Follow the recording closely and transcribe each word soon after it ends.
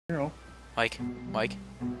Mike, Mike,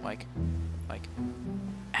 Mike, Mike.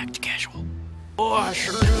 Act casual. Oh, I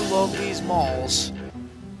sure do love these malls.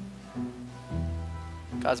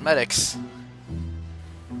 Cosmetics.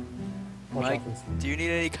 Mike, do you need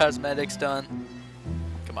any cosmetics done?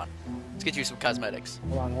 Come on, let's get you some cosmetics.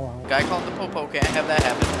 Hold on. Guy called the Popo can't have that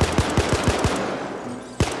happen.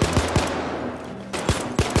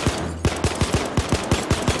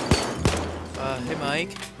 Hey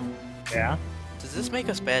Mike. Yeah? Does this make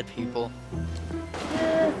us bad people?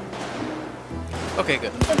 Okay,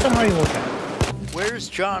 good. Depends on how you look at it. Where's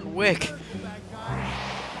John Wick?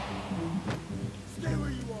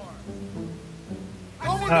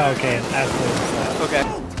 Oh, okay, that's what Okay.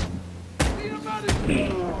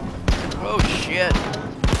 Oh shit.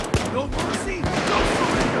 No mercy,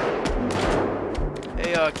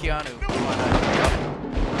 Hey, Keanu.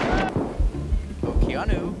 Oh,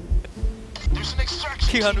 Keanu. There's an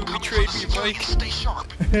extraction. Keanu betrayed me, Mike. Stay sharp.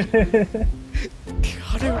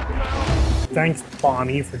 Keanu. Thanks,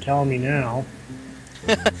 Bonnie, for telling me now.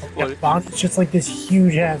 What? Yeah, Bonnie's just like this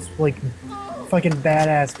huge ass, like, fucking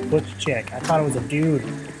badass butch chick. I thought it was a dude.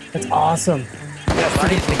 That's awesome. Yeah,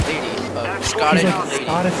 Bonnie's a lady. Scottish She's like lady.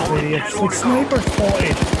 Scottish lady. She's like sniper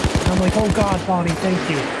spotted. And I'm like, oh god, Bonnie, thank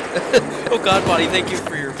you. Oh god, Bonnie, thank you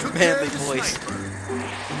for your manly voice.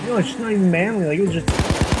 No, it's not even manly. Like, it was just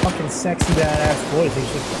fucking sexy badass voice.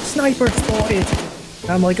 He's like, sniper spotted.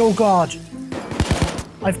 And I'm like, oh god.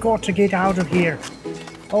 I've got to get out of here.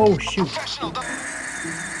 Oh shoot.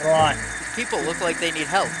 Right. People look like they need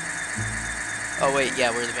help. Oh wait,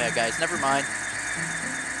 yeah, we're the bad guys. Never mind.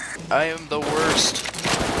 I am the worst.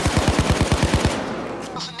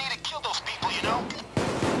 Doesn't need to kill those people, you know?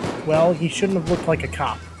 Well, he shouldn't have looked like a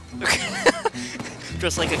cop.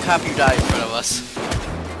 Just like a cop, you die in front of us.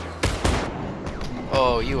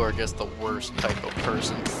 Oh, you are just the worst type of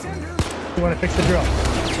person. You want to fix the drill?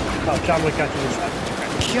 Oh, John Wick got you this time.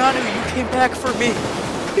 Keanu, you came back for me.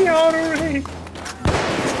 Keanu,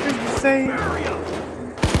 it's insane.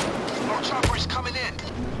 More choppers coming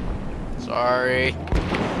in. Sorry.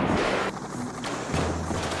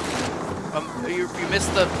 You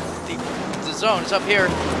missed the zone. It's up here.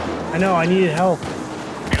 I know, I needed help.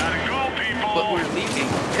 Gotta go, people. But we're leaving.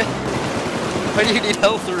 Why do you need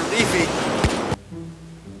help? We're leaving.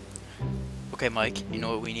 Okay, Mike, you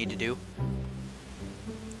know what we need to do?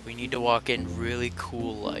 We need to walk in really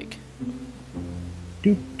cool like.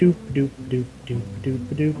 Doop doop doop doop doop doop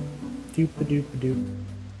doop doop doop doop.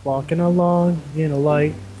 Walking along in a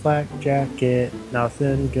light black jacket.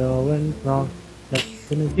 Nothing going wrong.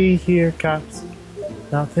 Nothing to see here, cops.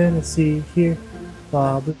 Nothing to see here.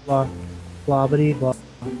 Blah blah blah. Blah blah blah.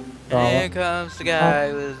 Here comes the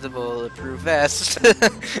guy with the bulletproof vest.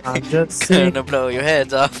 I'm just saying. Gonna blow your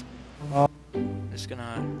heads off. Oh. Just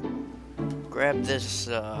gonna grab this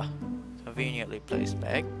conveniently placed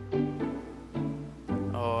bag.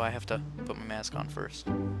 Oh, I have to put my mask on first.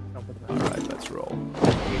 Alright, let's roll.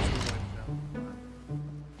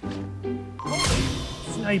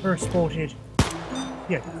 Sniper spotted.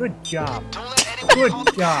 Yeah, good job. Don't let anyone Good call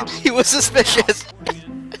the job. He was suspicious.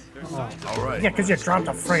 Oh. Alright. Yeah, because you dropped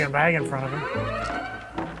a friggin' bag in front of him.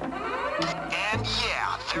 And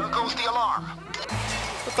yeah, there goes the alarm.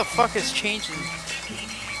 What the fuck is changing?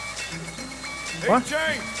 What?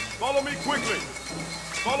 Hey, James, follow me quickly.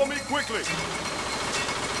 Follow me quickly.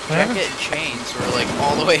 What happened? Jacket and chains were like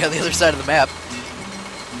all the way on the other side of the map.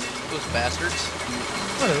 Those bastards.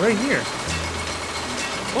 Oh, they're right here.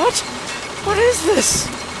 What? What is this?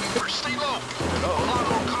 Stay low. A lot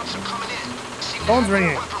more cops are coming in. Phone's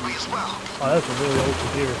ringing. Weaponry as well. Oh, that's a really old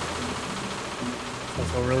computer.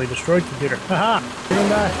 That's a really destroyed computer. Haha! You're gonna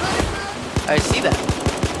die. I see that.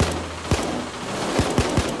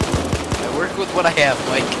 I work with what I have,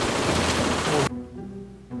 Mike.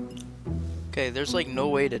 Okay, there's like no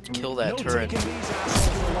way to kill that turret. Yeah,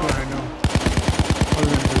 I know.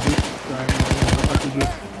 Other than the beat driving,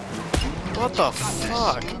 What the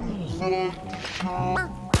fuck?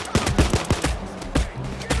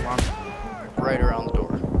 Right around the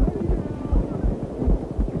door.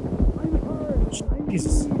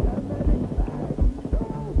 Jesus.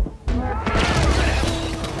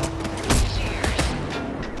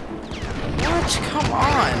 What? Come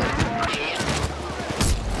on!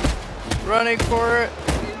 Running for it.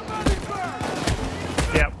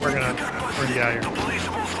 Yeah, we're gonna get out of here.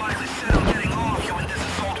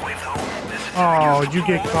 Oh, did you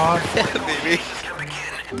get caught? Yeah, baby.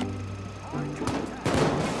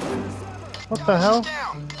 What the hell?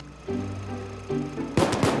 Down.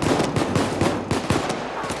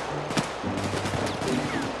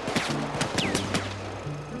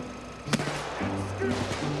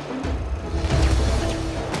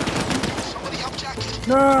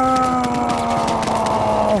 No!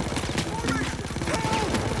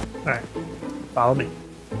 Alright. Follow me.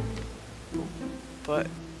 But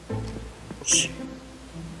Shh. I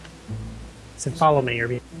said follow me, you're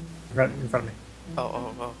being right in front of me.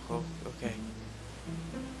 oh, okay.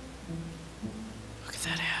 Look at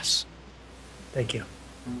that ass. Thank you.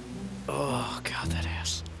 Oh god, that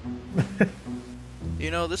ass. You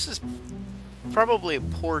know, this is probably a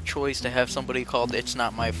poor choice to have somebody called It's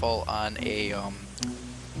Not My Fault on a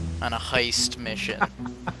heist mission.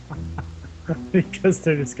 Because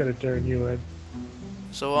they're just gonna turn you in.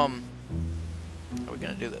 So, how are we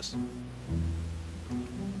gonna do this?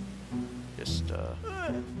 Just,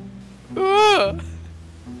 I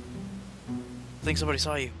think somebody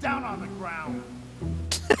saw you. Down on the ground.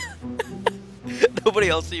 Nobody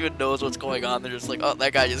else even knows what's going on. They're just like, oh,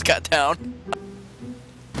 that guy just got down.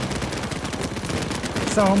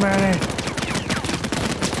 So many.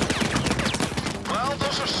 Well,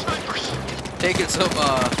 those are snipers. Taking some,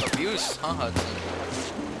 abuse, huh, Hudson?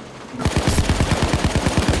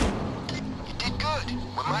 You did good.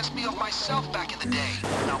 Reminds me of myself back in the day.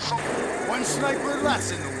 Now, One sniper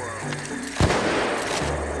less in the world.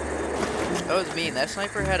 That was mean. That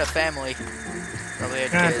sniper had a family. Probably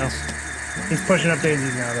had Yeah, I kids. know. He's pushing up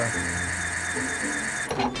daisies now, though.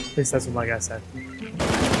 At least that's what my guy said.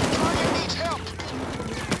 target needs help.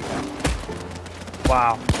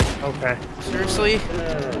 Wow. Okay. Seriously?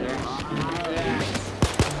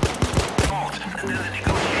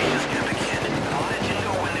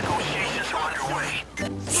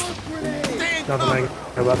 Nothing I can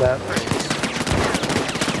know about that.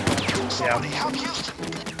 Somebody Yeah. help Houston.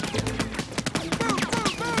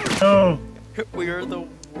 Oh! We are the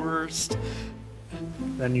worst.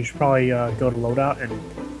 Then you should probably go to loadout and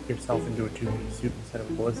get yourself into a two-piece suit instead of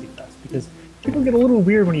a ballistic vest. Because people get a little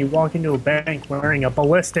weird when you walk into a bank wearing a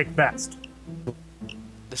ballistic vest.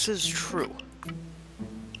 This is true.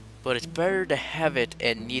 But it's better to have it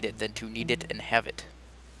and need it than to need it and have it.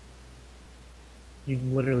 You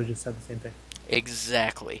literally just said the same thing.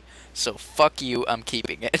 Exactly. So fuck you, I'm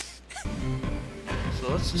keeping it. So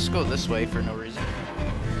let's just go this way for no reason.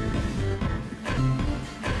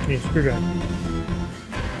 Yeah, screwdriver.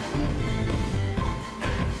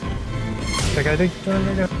 That guy think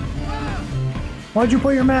why'd you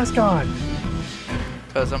put your mask on?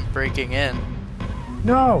 Because I'm breaking in.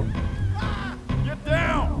 No! Get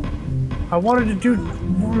down. I wanted to do.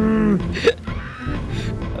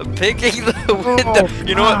 I'm picking the window.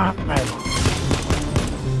 You know what?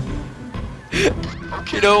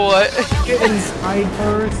 You know what? Get inside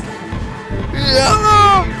first.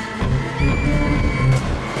 Yeah!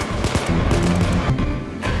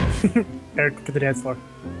 Eric, to the dance floor.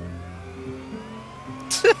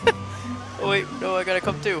 Oh wait, no, I gotta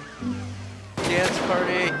come too. Dance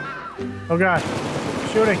party. Oh god.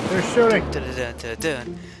 Shooting. They're shooting.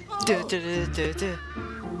 Dun-dun-dun-dun. Dun-dun-dun-dun-dun.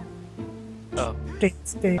 Oh.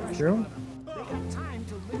 Stay through.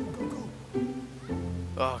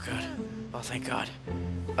 Oh god. Oh thank god.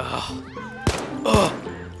 Oh. Oh.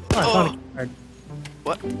 Oh, I found a Oh. key card.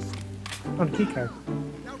 What? Found a key card.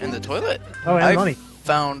 In the toilet? Oh, and I money.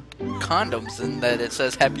 found condoms and that it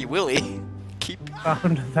says Happy Willie. Keep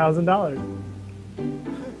Found $1,000.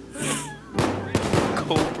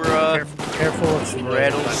 Cobra, Careful of some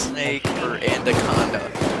rattlesnake, or anaconda.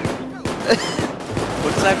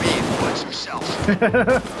 What does that mean? Watch yourself.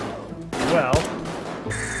 Well,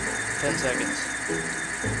 10 seconds.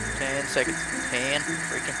 10 seconds. 10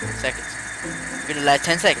 freaking seconds. You're gonna last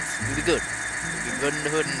 10 seconds. You'll be good. You'll be good in the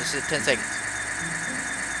hood in 10 seconds.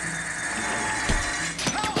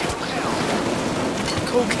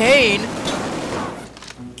 Cocaine?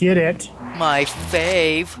 get it. My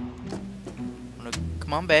fave.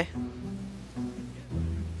 Come on, bae.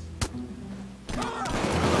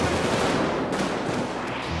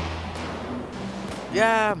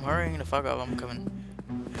 Yeah, I'm hurrying the fuck up. I'm coming.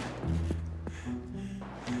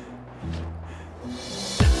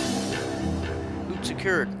 Loot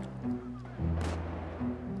secured.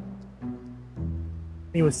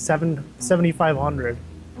 He was 7,500,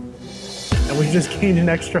 and we just gained an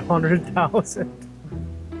extra 100,000.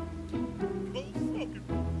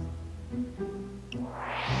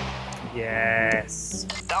 Yes.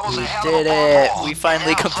 That was a We hell did of a it. ball. We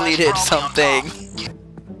finally Now, flash completed probably on something. top.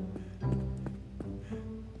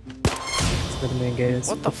 That's where the main gate is.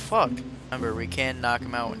 What the fuck? Remember, we can knock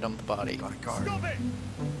him out and dump the body. Got a card. Stop it.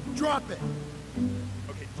 Drop it.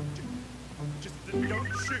 Okay, just don't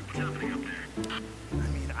shoot. I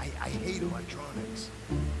mean, I hate electronics.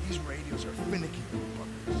 These radios are finicky little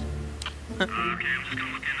fuckers.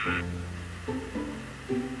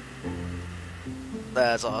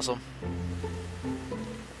 That's awesome.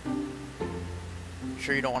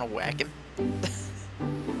 Sure you don't want to whack him?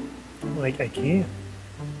 Like, I can't.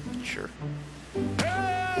 Sure.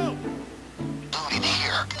 Help! Duty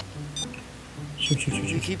here. Shoot, shoot, shoot, He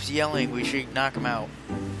shoot. keeps yelling. We should knock him out.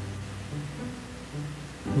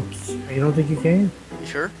 Oops. You don't think you can? You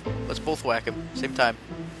sure? Let's both whack him. Same time.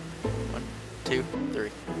 1, 2, 3.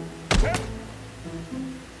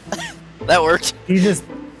 That worked. You just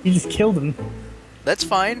killed him. That's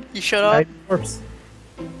fine. You shut up. Right, corpse.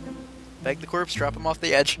 Bag the corpse, drop him off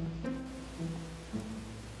the edge.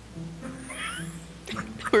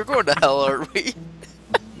 We're going to hell, aren't we?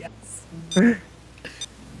 Yes.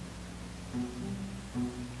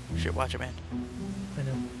 Shit, watch it, man. I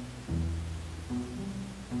know.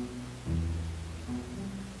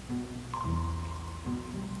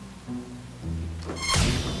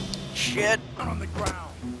 Shit. On the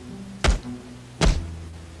ground.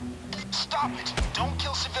 Stop it. Don't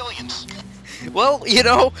kill civilians. Well, you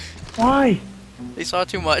know, Why? they saw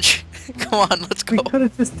too much. Come on, let's We go. could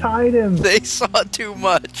have just tied him. They saw too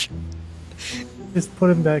much. Just put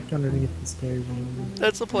him back underneath the stairs.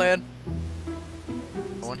 That's the plan.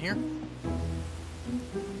 One here?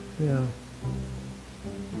 Yeah.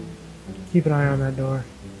 Keep an eye on that door.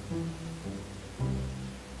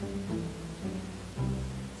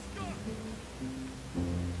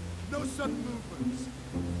 No sudden movements.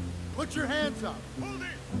 Put your hands up. Hold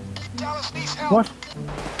it. Dallas needs help. What?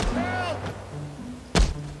 Help!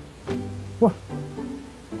 What?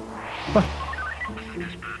 What?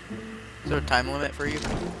 Is there a time limit for you?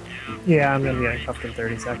 Yeah, I'm gonna be handcuffed in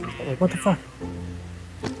 30 seconds. But like, what the fuck?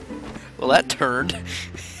 Well, that turned.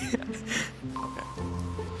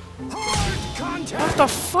 Hard contact! What the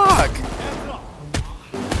fuck? Hands up.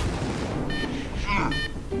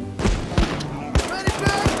 Ready,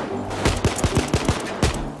 back!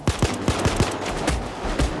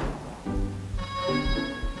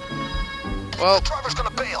 Well, Driver's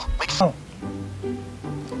gonna bail. Make Oh,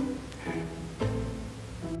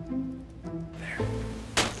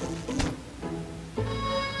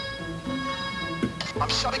 I'm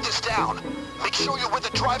shutting this down. Make sure you're with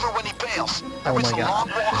the driver when he bails. Oh It's my a God. long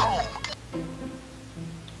walk home.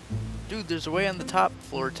 dude, there's a way on the top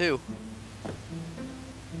floor, too.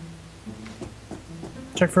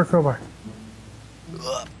 check for a crowbar.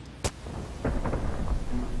 Ugh.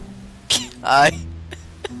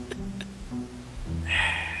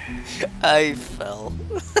 I fell.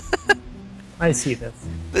 I see this.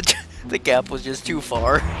 The gap was just too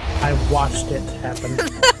far. I watched it happen.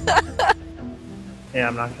 Yeah,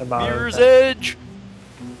 I'm not gonna bother. Mirror's with that. Edge.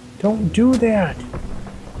 Don't do that.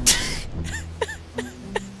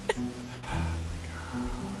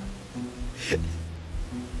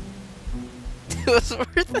 It was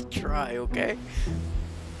worth a try, okay?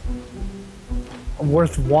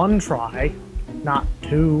 Worth one try, not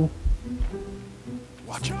two.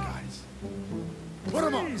 Watch it, guys. Put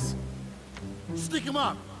him up. Stick him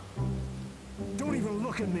up. Don't even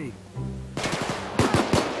look at me.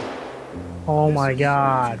 Oh my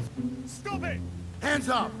god. Stop it! Hands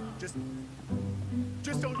up! Just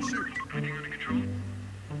don't shoot.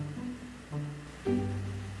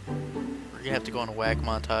 We're gonna have to go on a whack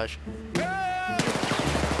montage.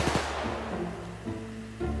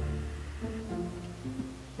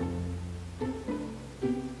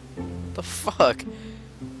 The fuck?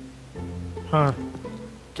 Huh.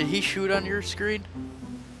 Did he shoot on your screen?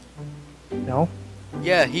 No?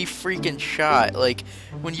 Yeah, he freaking shot. Like,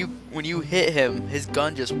 when you hit him, his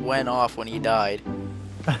gun just went off when he died.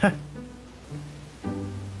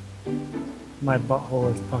 My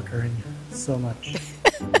butthole is puckering so much.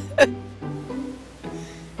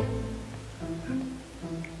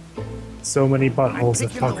 So many buttholes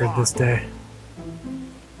have puckered this day.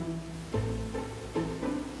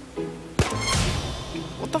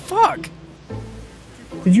 What the fuck?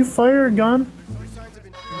 Did you fire a gun?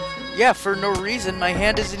 Yeah, for no reason. My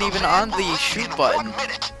hand isn't even on the shoot In button. 1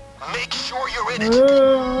 minute. Make sure you're in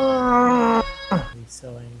it. I'm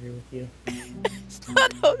so angry with you.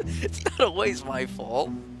 It's not always my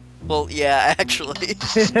fault. Well, yeah, actually.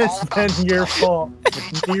 It's been your fault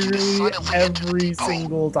nearly every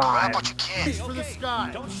single time. Grab what you can. For the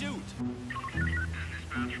sky. Don't shoot.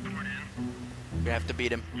 We have to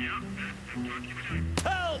beat him.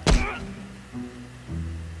 Help!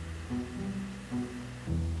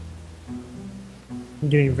 I'm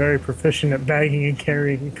getting very proficient at bagging and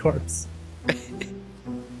carrying a corpse.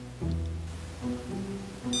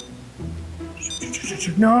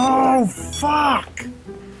 No! Fuck!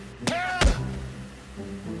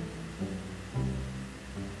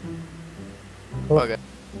 Okay.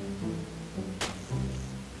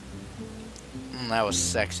 That was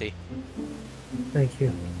sexy. Thank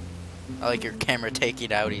you. I like your camera taking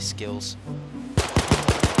outie skills.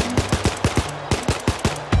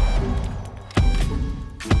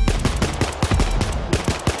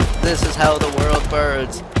 This is how the world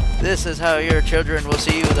burns. This is how your children will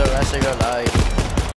see you the rest of your life.